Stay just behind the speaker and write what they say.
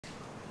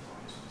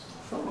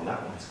What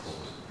that one's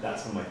called.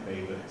 That's one of my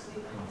favourites.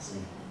 I can't see.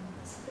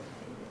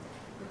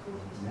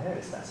 No,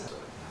 it's that.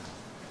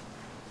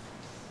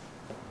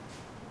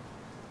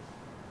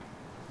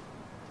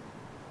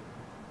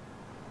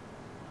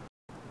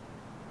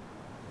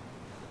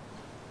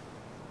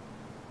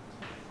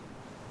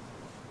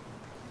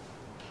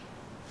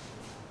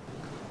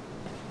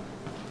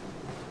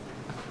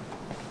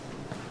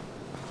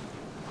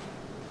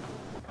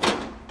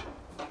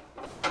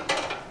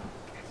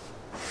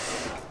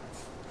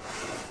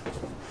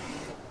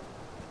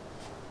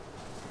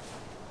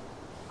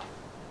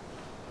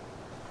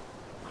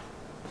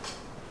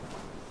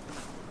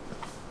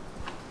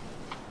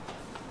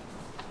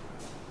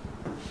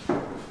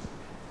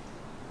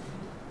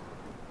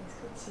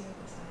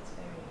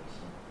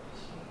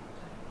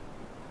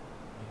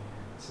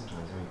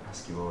 Sometimes when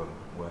pastoral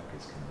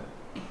workers come, but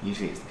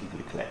usually it's the people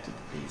who collected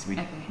the bees. We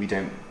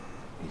don't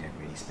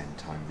really spend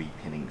time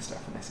repinning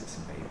stuff unless it's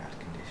in very bad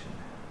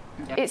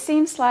condition. It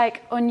seems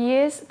like on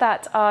years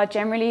that are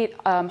generally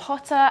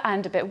hotter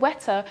and a bit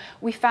wetter,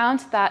 we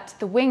found that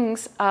the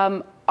wings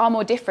are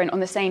more different on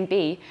the same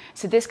bee.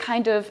 So this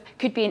kind of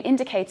could be an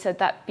indicator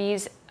that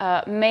bees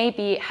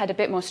maybe had a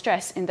bit more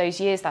stress in those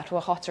years that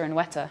were hotter and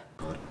wetter.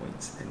 Hard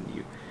points,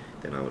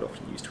 then I would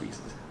often use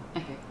tweezers.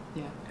 Okay,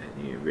 yeah.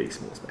 And really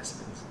small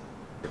specimens.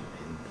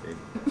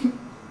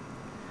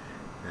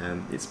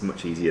 It's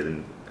much easier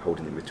than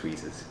holding them with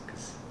tweezers.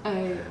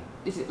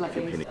 Is it like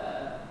pinning. I don't know,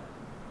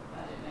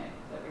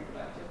 the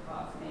reproductive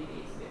part,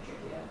 maybe it's a bit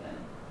trickier than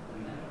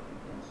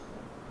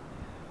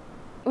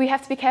We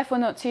have to be careful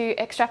not to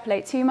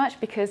extrapolate too much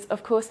because,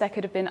 of course, there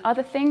could have been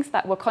other things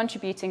that were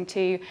contributing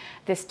to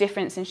this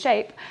difference in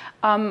shape.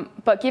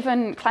 But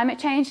given climate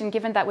change and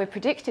given that we're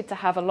predicted to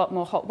have a lot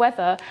more hot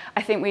weather,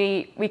 I think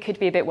we could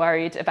be a bit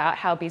worried about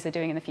how bees are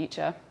doing in the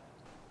future.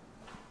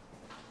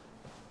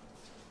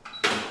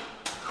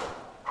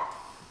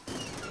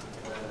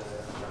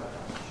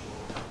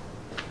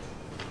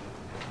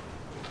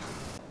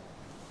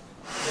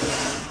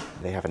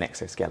 They have an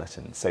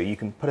exoskeleton, so you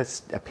can put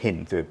a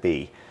pin through a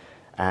bee,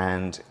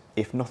 and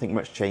if nothing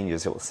much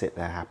changes, it will sit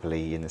there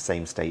happily in the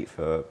same state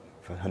for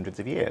hundreds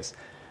of years.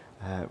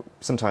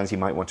 Sometimes you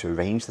might want to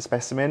arrange the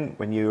specimen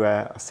when you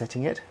are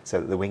setting it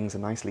so that the wings are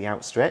nicely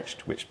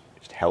outstretched, which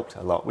helped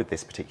a lot with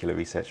this particular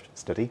research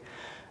study.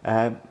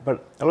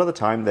 But a lot of the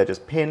time they're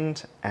just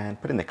pinned and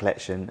put in the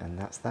collection, and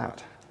that's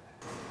that.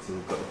 So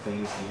we've got the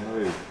famous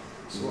yellow.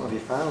 So what have you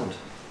found?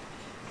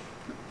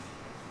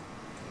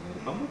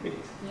 Bumblebees.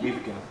 Yeah.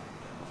 We've got.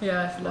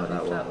 Yeah, I feel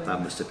like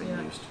that must have been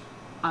used.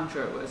 I'm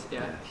sure it was,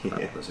 yeah.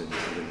 That was in the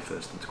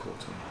first and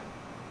quarter.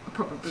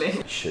 Probably.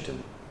 It shouldn't.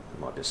 It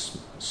might be a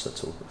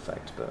subtle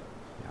effect, but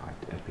Yeah,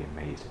 I'd be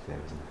amazed if there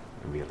was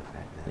a real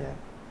effect there. yeah.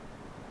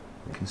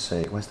 You can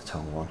see, where's the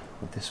tongue one?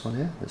 With this one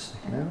here, that's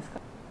sticking out.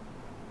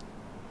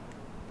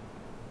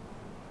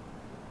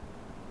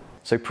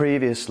 So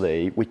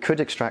previously, we could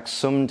extract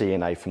some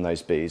DNA from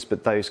those bees,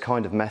 but those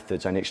kind of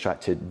methods only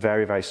extracted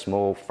very, very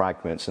small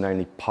fragments and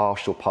only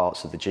partial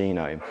parts of the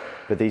genome.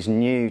 But these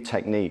new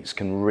techniques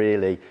can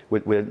really,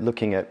 we're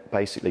looking at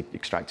basically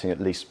extracting at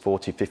least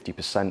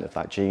 40–50% of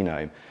that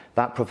genome.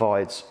 That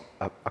provides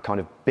a kind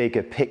of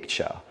bigger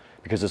picture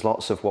because there's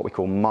lots of what we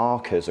call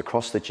markers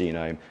across the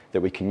genome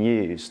that we can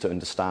use to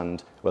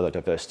understand whether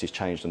diversity has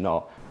changed or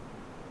not.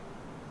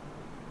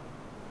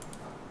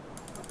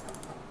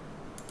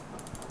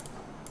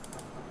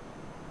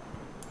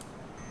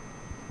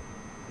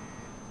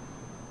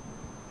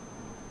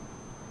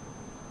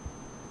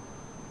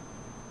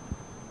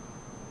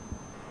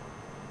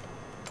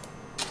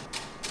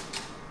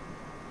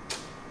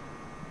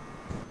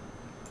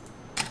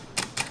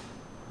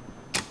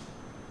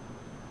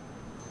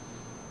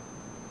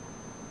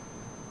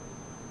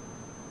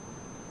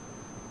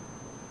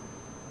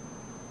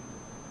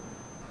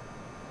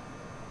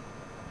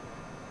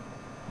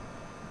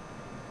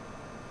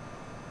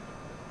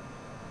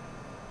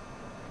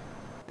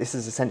 This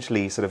is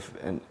essentially sort of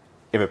an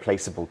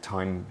irreplaceable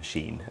time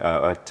machine,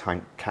 a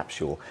time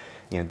capsule.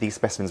 You know, these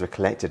specimens were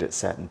collected at a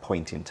certain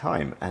point in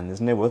time, and there's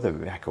no other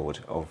record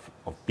of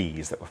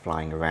bees that were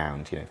flying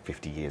around,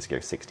 50 years ago,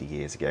 60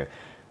 years ago.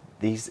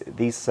 These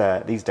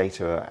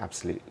data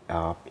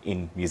are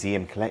in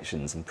museum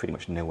collections and pretty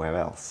much nowhere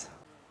else.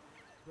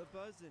 The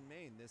buzz in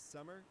Maine this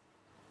summer.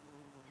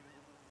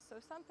 So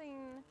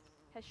something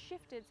has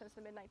shifted since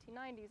the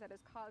mid-1990s that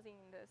is causing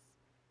this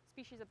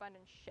species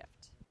abundance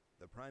shift.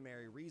 The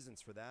primary reasons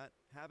for that: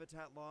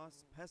 habitat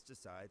loss,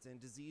 pesticides,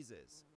 and diseases.